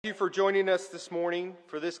Thank you for joining us this morning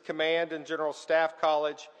for this Command and General Staff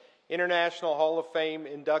College International Hall of Fame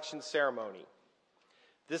induction ceremony.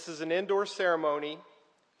 This is an indoor ceremony.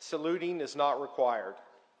 Saluting is not required.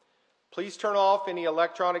 Please turn off any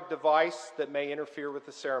electronic device that may interfere with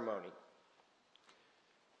the ceremony.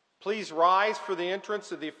 Please rise for the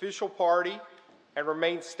entrance of the official party and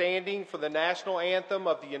remain standing for the national anthem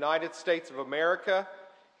of the United States of America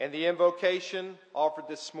and the invocation offered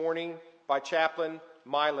this morning by Chaplain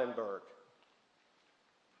Meilenberg.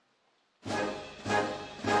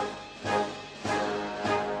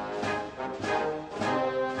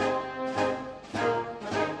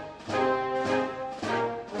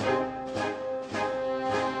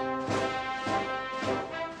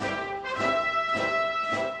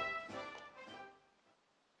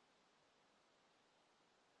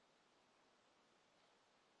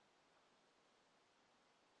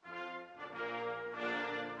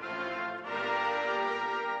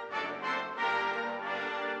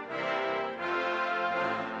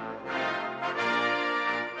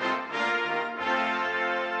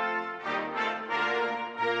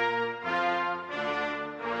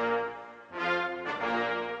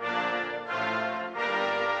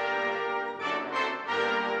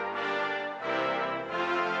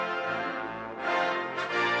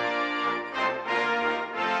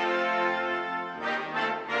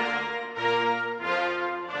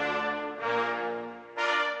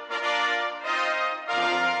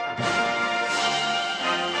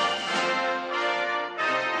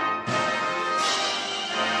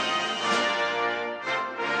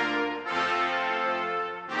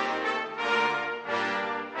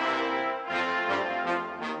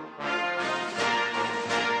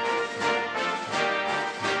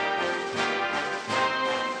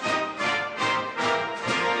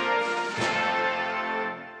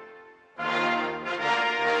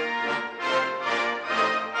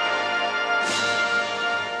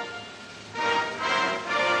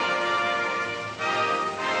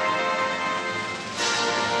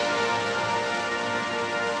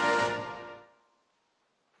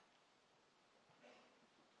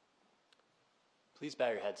 Please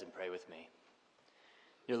bow your heads and pray with me.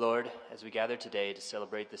 Dear Lord, as we gather today to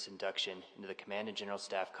celebrate this induction into the Command and General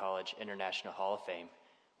Staff College International Hall of Fame,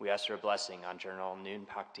 we ask for a blessing on General Noon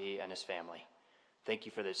Pakti and his family. Thank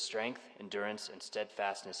you for the strength, endurance, and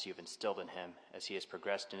steadfastness you've instilled in him as he has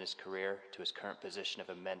progressed in his career to his current position of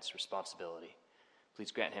immense responsibility.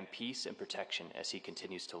 Please grant him peace and protection as he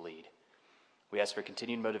continues to lead. We ask for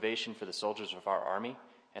continued motivation for the soldiers of our Army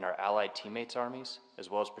and our allied teammates' armies, as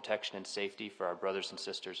well as protection and safety for our brothers and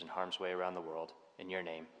sisters in harm's way around the world. In your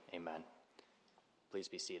name, amen. Please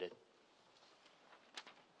be seated.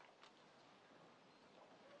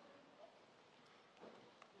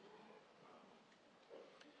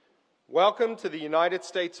 Welcome to the United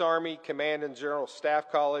States Army Command and General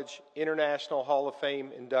Staff College International Hall of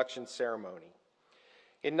Fame induction ceremony.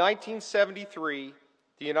 In 1973,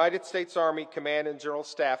 the United States Army Command and General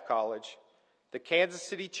Staff College, the Kansas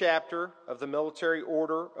City chapter of the Military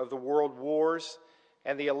Order of the World Wars,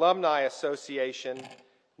 and the Alumni Association,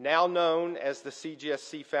 now known as the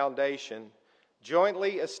CGSC Foundation,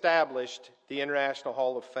 jointly established the International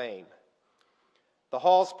Hall of Fame. The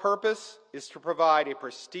Hall's purpose is to provide a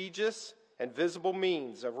prestigious and visible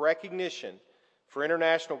means of recognition for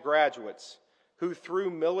international graduates who, through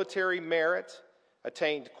military merit,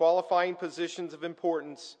 attained qualifying positions of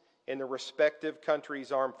importance in their respective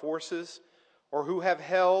countries' armed forces, or who have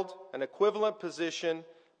held an equivalent position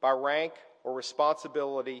by rank or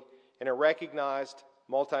responsibility in a recognized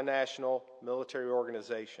multinational military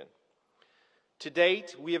organization. To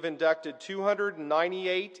date, we have inducted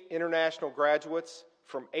 298 international graduates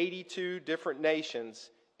from 82 different nations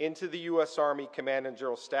into the U.S. Army Command and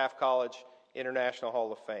General Staff College International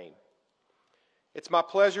Hall of Fame. It's my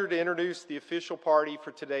pleasure to introduce the official party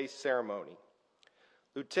for today's ceremony.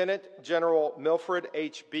 Lieutenant General Milfred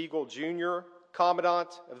H. Beagle, Jr.,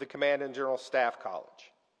 Commandant of the Command and General Staff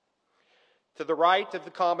College. To the right of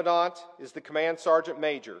the Commandant is the Command Sergeant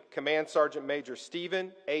Major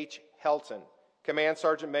Stephen H. Helton, Command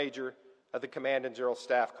Sergeant Major of the Command and General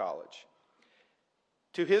Staff College.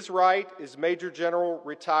 To his right is Major General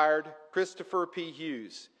Retired Christopher P.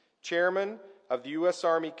 Hughes, Chairman of the U.S.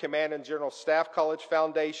 Army Command and General Staff College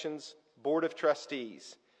Foundation's Board of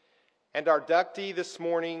Trustees. And our inductee this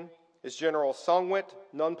morning is General Songwit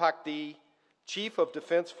Nunpakdi, Chief of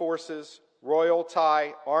Defense Forces, Royal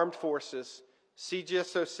Thai Armed Forces,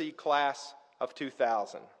 CGSOC Class of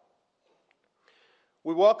 2000.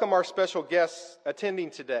 We welcome our special guests attending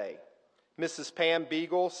today, Mrs. Pam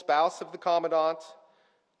Beagle, spouse of the Commandant,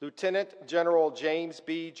 Lieutenant General James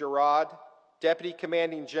B. Gerard, Deputy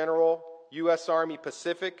Commanding General, U.S. Army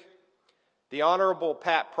Pacific, the Honorable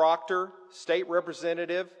Pat Proctor, State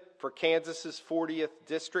Representative for Kansas's 40th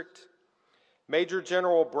District, Major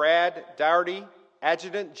General Brad Dougherty,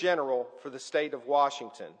 Adjutant General for the State of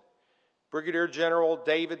Washington, Brigadier General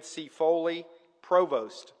David C. Foley,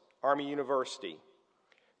 Provost, Army University,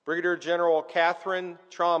 Brigadier General Catherine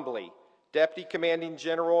Trombley, Deputy Commanding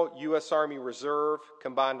General, U.S. Army Reserve,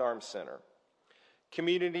 Combined Arms Center,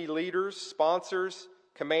 community leaders, sponsors,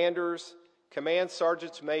 commanders, command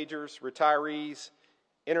sergeants majors, retirees,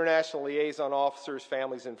 international liaison officers,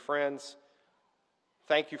 families, and friends,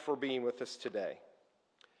 thank you for being with us today.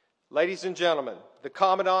 Ladies and gentlemen, the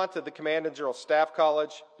Commandant of the Command and General Staff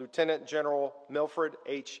College, Lieutenant General Milford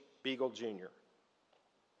H. Beagle, Jr.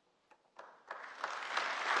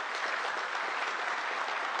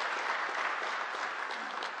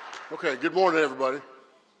 Okay, good morning, everybody.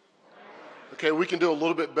 Okay, we can do a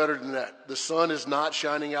little bit better than that. The sun is not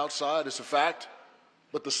shining outside, it's a fact,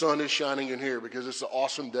 but the sun is shining in here because it's an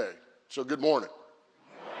awesome day. So good morning.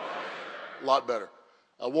 A lot better.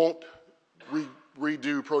 I won't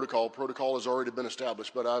redo protocol. Protocol has already been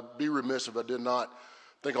established, but I'd be remiss if I did not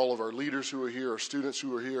thank all of our leaders who are here, our students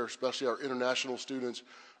who are here, especially our international students,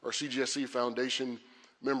 our CGSC Foundation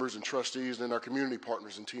members and trustees, and our community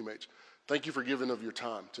partners and teammates. Thank you for giving of your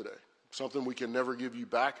time today. Something we can never give you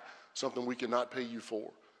back, something we cannot pay you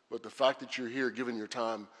for. But the fact that you're here giving your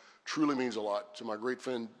time truly means a lot. To my great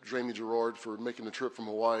friend, Jamie Gerard, for making the trip from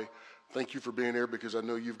Hawaii, thank you for being here because I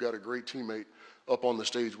know you've got a great teammate up on the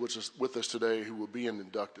stage with us today who will be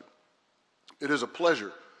inducted. It is a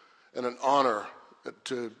pleasure and an honor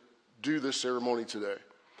to do this ceremony today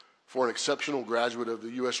for an exceptional graduate of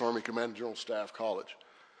the U.S. Army Command and General Staff College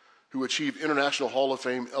who achieved International Hall of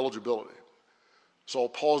Fame eligibility. So I'll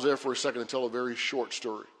pause there for a second and tell a very short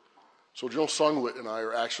story. So General Sungwit and I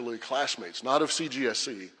are actually classmates, not of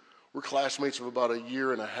CGSC. We're classmates of about a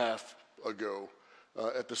year and a half ago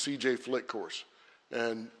at the CJ Flick course.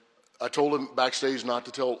 And I told him backstage not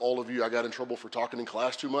to tell all of you I got in trouble for talking in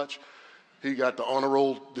class too much. He got the honor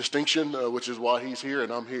roll distinction, which is why he's here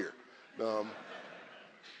and I'm here.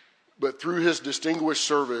 But through his distinguished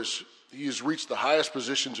service, he has reached the highest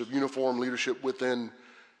positions of uniform leadership within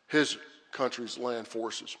his country's land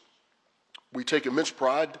forces. We take immense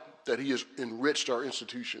pride that he has enriched our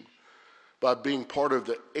institution by being part of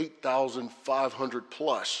the 8,500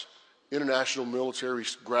 plus international military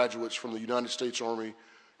graduates from the United States Army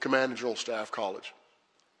Command and General Staff College.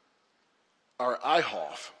 Our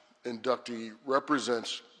IHOF inductee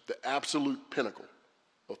represents the absolute pinnacle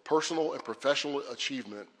of personal and professional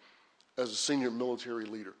achievement as a senior military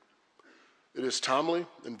leader. It is timely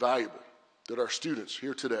and valuable that our students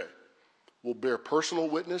here today will bear personal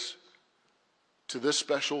witness to this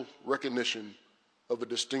special recognition of a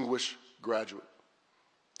distinguished graduate.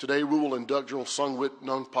 Today we will induct General Sungwit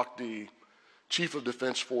Nungpak, Chief of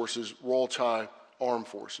Defense Forces, Royal Thai Armed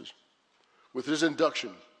Forces. With his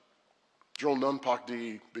induction, General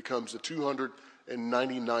Nungpak becomes the 299th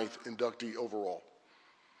inductee overall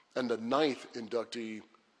and the 9th inductee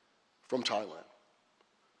from Thailand.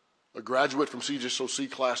 A graduate from CGSOC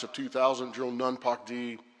Class of 2000, General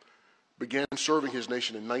Nungpak began serving his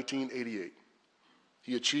nation in 1988.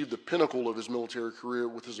 He achieved the pinnacle of his military career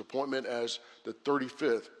with his appointment as the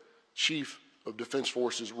 35th Chief of Defense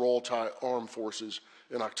Forces, Royal Thai Armed Forces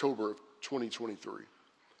in October of 2023.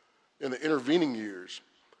 In the intervening years,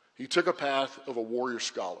 he took a path of a warrior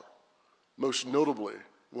scholar, most notably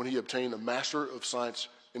when he obtained a Master of Science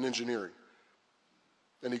in Engineering.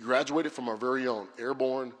 And he graduated from our very own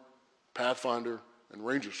Airborne, Pathfinder, and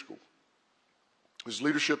Ranger School. His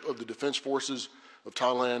leadership of the Defense Forces of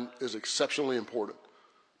Thailand is exceptionally important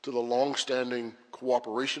to the long-standing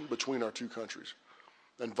cooperation between our two countries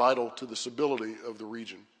and vital to the stability of the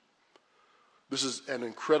region. This is an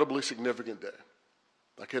incredibly significant day.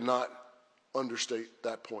 I cannot understate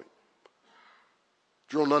that point.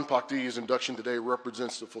 General Nungpak's induction today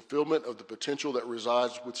represents the fulfillment of the potential that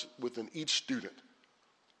resides within each student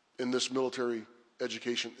in this military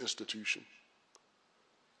education institution.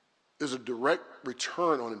 It is a direct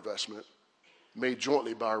return on investment made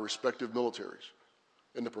jointly by our respective militaries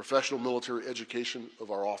and the professional military education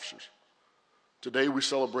of our officers. Today we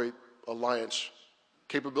celebrate alliance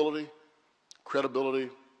capability, credibility,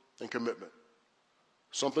 and commitment.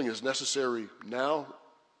 Something is necessary now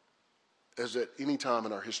as at any time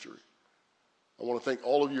in our history. I want to thank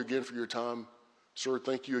all of you again for your time. Sir,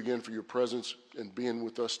 thank you again for your presence and being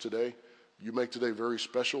with us today. You make today very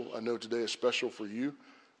special. I know today is special for you,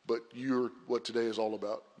 but you're what today is all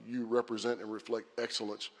about. You represent and reflect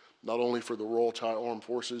excellence, not only for the Royal Thai Armed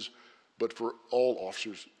Forces, but for all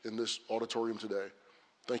officers in this auditorium today.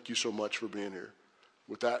 Thank you so much for being here.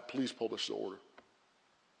 With that, please publish the order.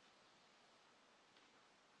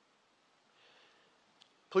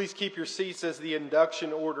 Please keep your seats as the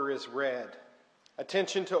induction order is read.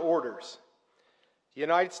 Attention to orders. The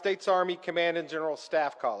United States Army Command and General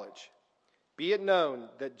Staff College. Be it known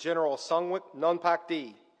that General Sungwik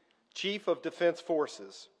Nonpak-di, Chief of Defense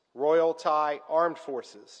Forces, Royal Thai Armed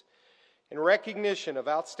Forces, in recognition of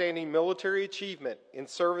outstanding military achievement in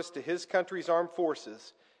service to his country's armed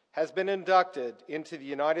forces, has been inducted into the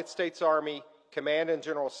United States Army Command and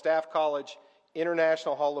General Staff College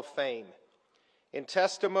International Hall of Fame. In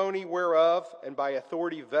testimony whereof, and by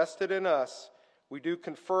authority vested in us, we do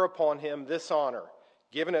confer upon him this honor,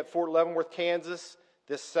 given at Fort Leavenworth, Kansas,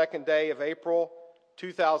 this second day of April,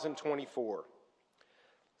 2024.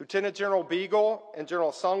 Lieutenant General Beagle and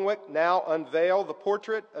General Sungwik now unveil the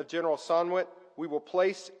portrait of General Sungwik we will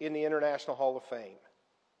place in the International Hall of Fame.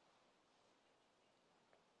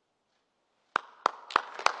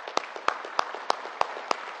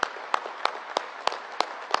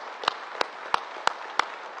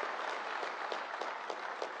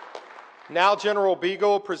 Now General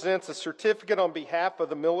Beagle presents a certificate on behalf of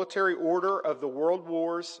the Military Order of the World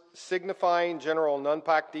Wars, signifying General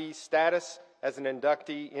Nonpak-di's status as an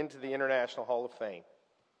inductee into the International Hall of Fame.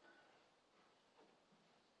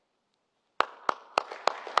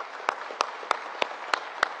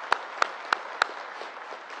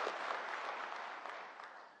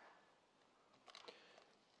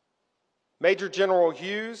 Major General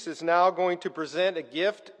Hughes is now going to present a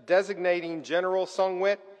gift designating General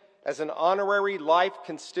Sungwik as an honorary life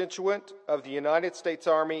constituent of the United States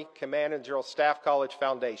Army Command and General Staff College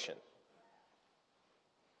Foundation.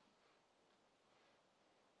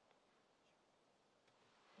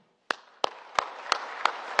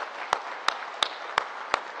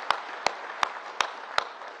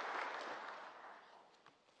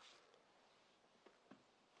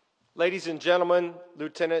 Ladies and gentlemen,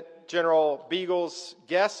 Lieutenant General Beagle's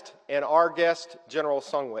guest and our guest, General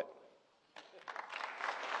Sungwik.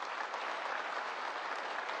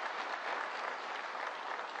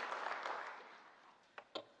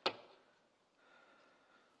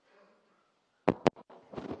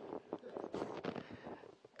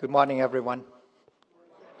 Good morning, everyone.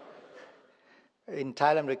 In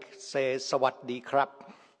Thailand, we say "Sawadee krap."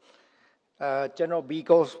 General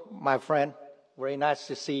Beagle, my friend, very nice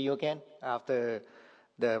to see you again after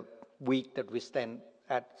the week that we spent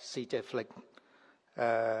at CGSC.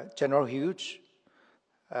 General Hughes,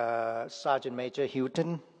 Sergeant Major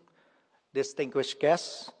Houghton, distinguished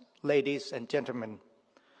guests, ladies and gentlemen.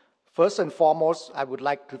 First and foremost, I would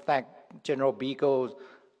like to thank General Beagle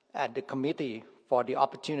and the committee for the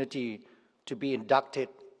opportunity to be inducted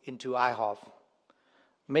into IHOF,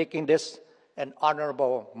 making this an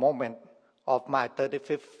honorable moment of my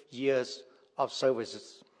 35th years of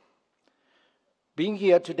services. Being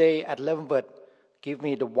here today at Leavenworth gives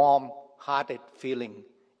me the warm-hearted feeling,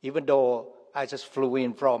 even though I just flew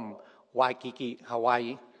in from Waikiki,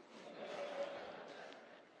 Hawaii.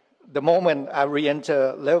 The moment I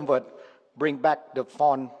re-enter Leavenworth brings back the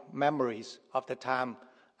fond memories of the time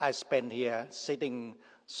I spent here sitting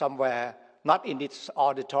somewhere, not in this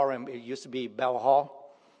auditorium, it used to be Bell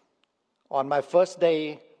Hall. On my first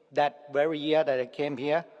day, that very year that I came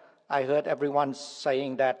here, I heard everyone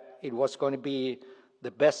saying that it was going to be the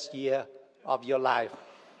best year of your life.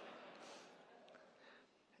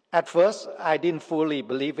 At first, I didn't fully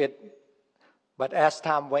believe it, but as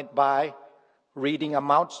time went by, reading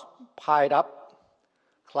amounts piled up,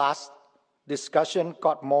 class discussion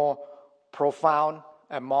got more profound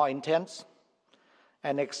and more intense,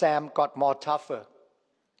 and exam got more tougher.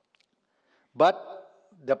 But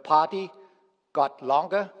the party got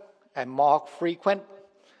longer and more frequent.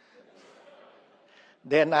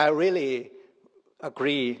 Then I really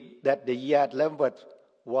agree that the year at Leavenworth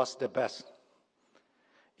was the best.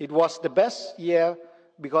 It was the best year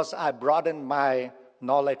because I broadened my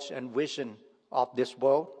knowledge and vision of this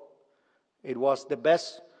world. It was the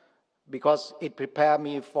best because it prepared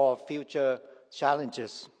me for future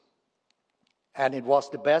challenges. And it was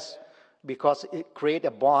the best because it created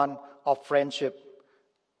a bond of friendship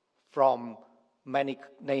from many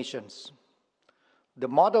nations. The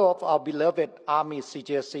motto of our beloved Army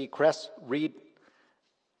CGSC Class read,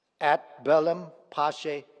 "Ad bellum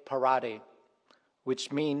pace parade," which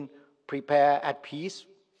means prepare at peace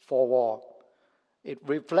for war. It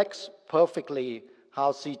reflects perfectly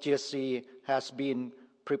how CGSC has been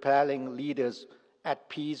preparing leaders at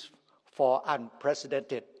peace for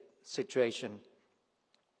unprecedented situation.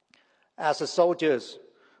 As soldiers,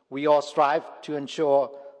 we all strive to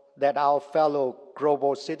ensure that our fellow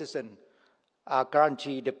global citizens are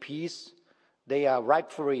guaranteed the peace they are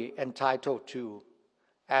rightfully entitled to.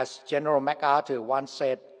 As General MacArthur once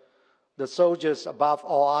said, the soldiers above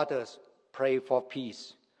all others pray for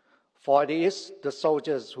peace, for it is the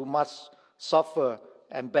soldiers who must suffer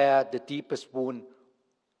and bear the deepest wound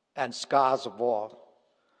and scars of war.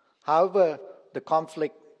 However, the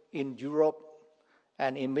conflict in Europe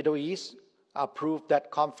and in Middle East are proof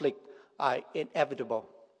that conflict are inevitable.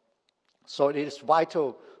 So it is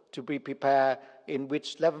vital to be prepared, in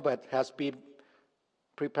which Leavenworth has been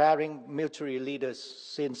preparing military leaders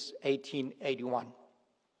since 1881.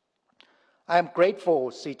 I am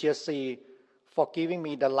grateful CGSC for giving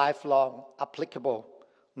me the lifelong applicable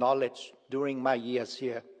knowledge during my years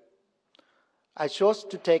here. I chose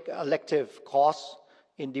to take an elective course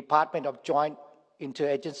in Department of Joint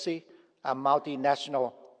Interagency and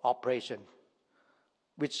Multinational Operation,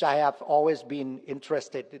 which I have always been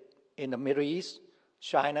interested in the Middle East,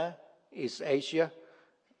 China, East Asia,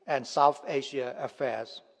 and South Asia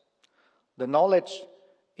affairs. The knowledge,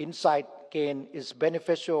 insight gained is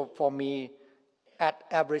beneficial for me at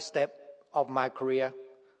every step of my career,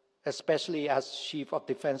 especially as Chief of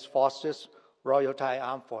Defense Forces, Royal Thai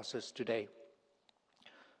Armed Forces today.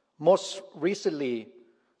 Most recently,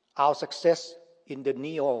 our success in the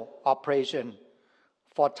NEO operation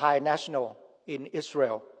for Thai National in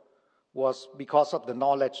Israel was because of the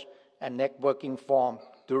knowledge and networking formed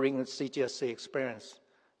during the CGSC experience.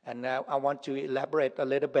 And now I want to elaborate a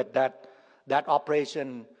little bit that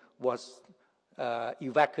operation was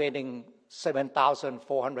evacuating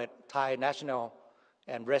 7,400 Thai national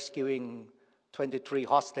and rescuing 23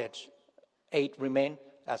 hostage. 8 remain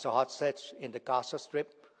as a hostage in the Gaza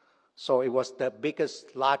Strip. So it was the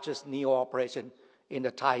biggest, largest NEO operation in the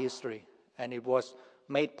Thai history. And it was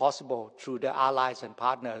made possible through the allies and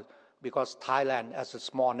partners because Thailand, as a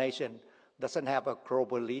small nation, doesn't have a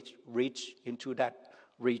global reach into that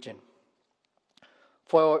region.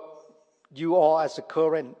 For you all as a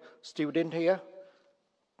current student here,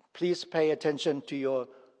 please pay attention to your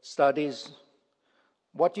studies.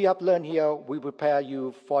 What you have learned here will prepare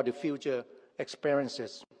you for the future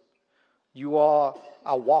experiences. You all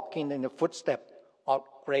are walking in the footsteps of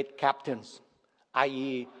great captains,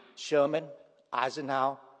 i.e. Sherman,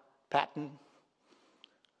 Eisenhower, Patton,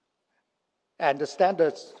 and the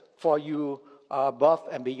standards for you are above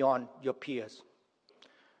and beyond your peers.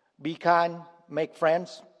 Be kind, make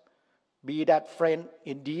friends, be that friend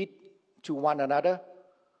indeed to one another.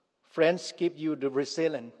 Friends give you the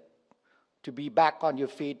resilience to be back on your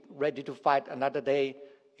feet, ready to fight another day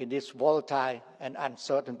in this volatile and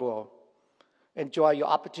uncertain world. Enjoy your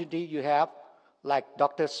opportunity you have. Like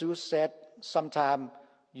Dr. Seuss said, sometime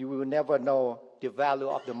you will never know the value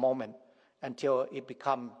of the moment until it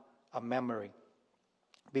becomes a memory.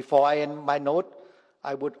 Before I end my note,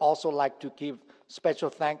 I would also like to give special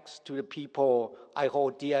thanks to the people I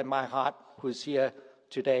hold dear in my heart who is here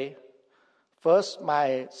today. First,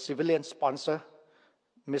 my civilian sponsor,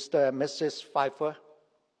 Mr. and Mrs. Pfeiffer.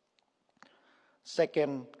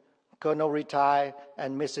 Second, Colonel Retired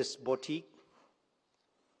and Mrs. Boutique.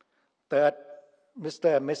 Third,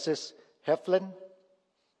 Mr. and Mrs. Heflin.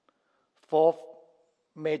 Fourth,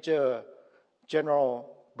 Major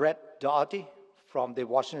General Brett Doherty from the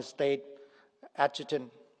Washington State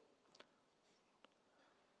Adjutant.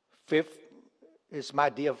 Fifth is my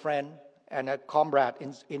dear friend and a comrade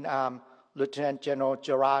in arms, Lieutenant General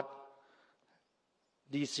Gerard,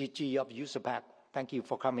 DCG of USAPAC. Thank you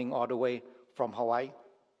for coming all the way from Hawaii.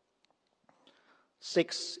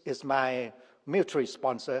 Sixth is my military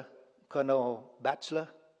sponsor, Colonel Batchelor.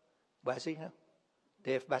 Where is he? Huh?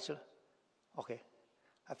 Dave Batchelor? Okay.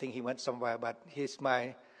 I think he went somewhere, but he's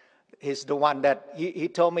the one that, he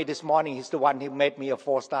told me this morning, he's the one who made me a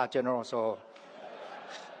 4-star general, so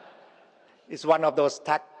it's one of those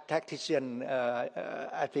tactician,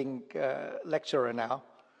 lecturer now.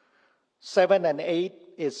 7 and 8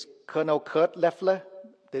 is Colonel Kurt Leffler,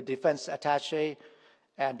 the defense attaché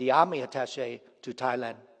and the army attaché to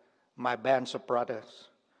Thailand, my bands of brothers.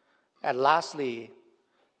 And lastly,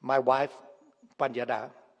 my wife,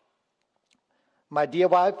 Panyada. My dear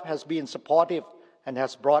wife has been supportive and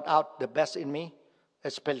has brought out the best in me,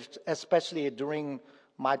 especially during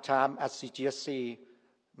my time at CGSC,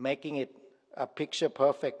 making it a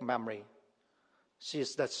picture-perfect memory. She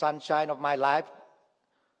is the sunshine of my life.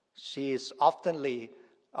 She is oftenly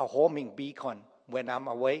a homing beacon when I'm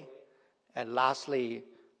away. And lastly,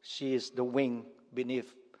 she is the wind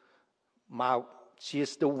beneath my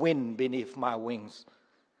wings.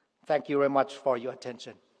 Thank you very much for your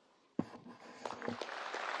attention.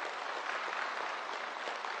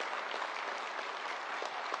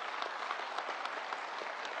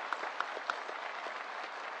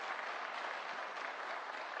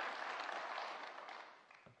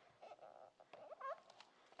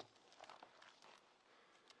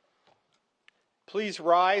 Please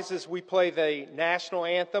rise as we play the national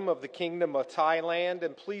anthem of the Kingdom of Thailand,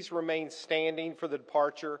 and please remain standing for the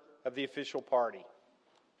departure of the official party.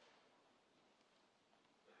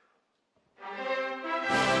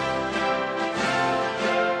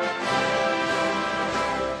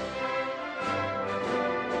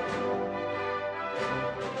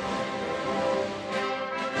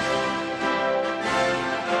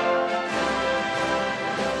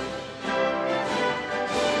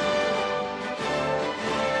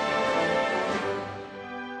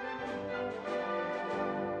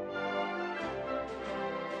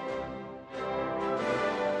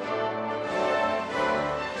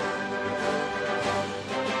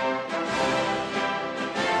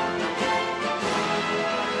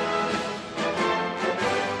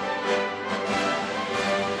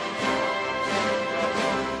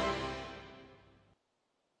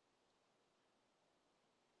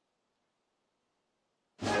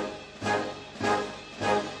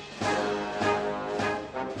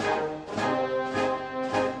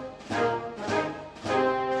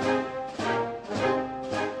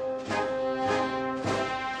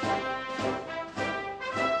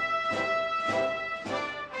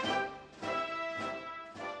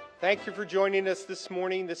 Thank you for joining us this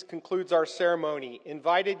morning. This concludes our ceremony.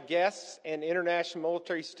 Invited guests and international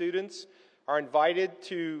military students are invited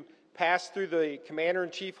to pass through the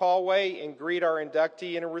Commander-in-Chief hallway and greet our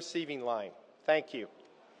inductee in a receiving line. Thank you.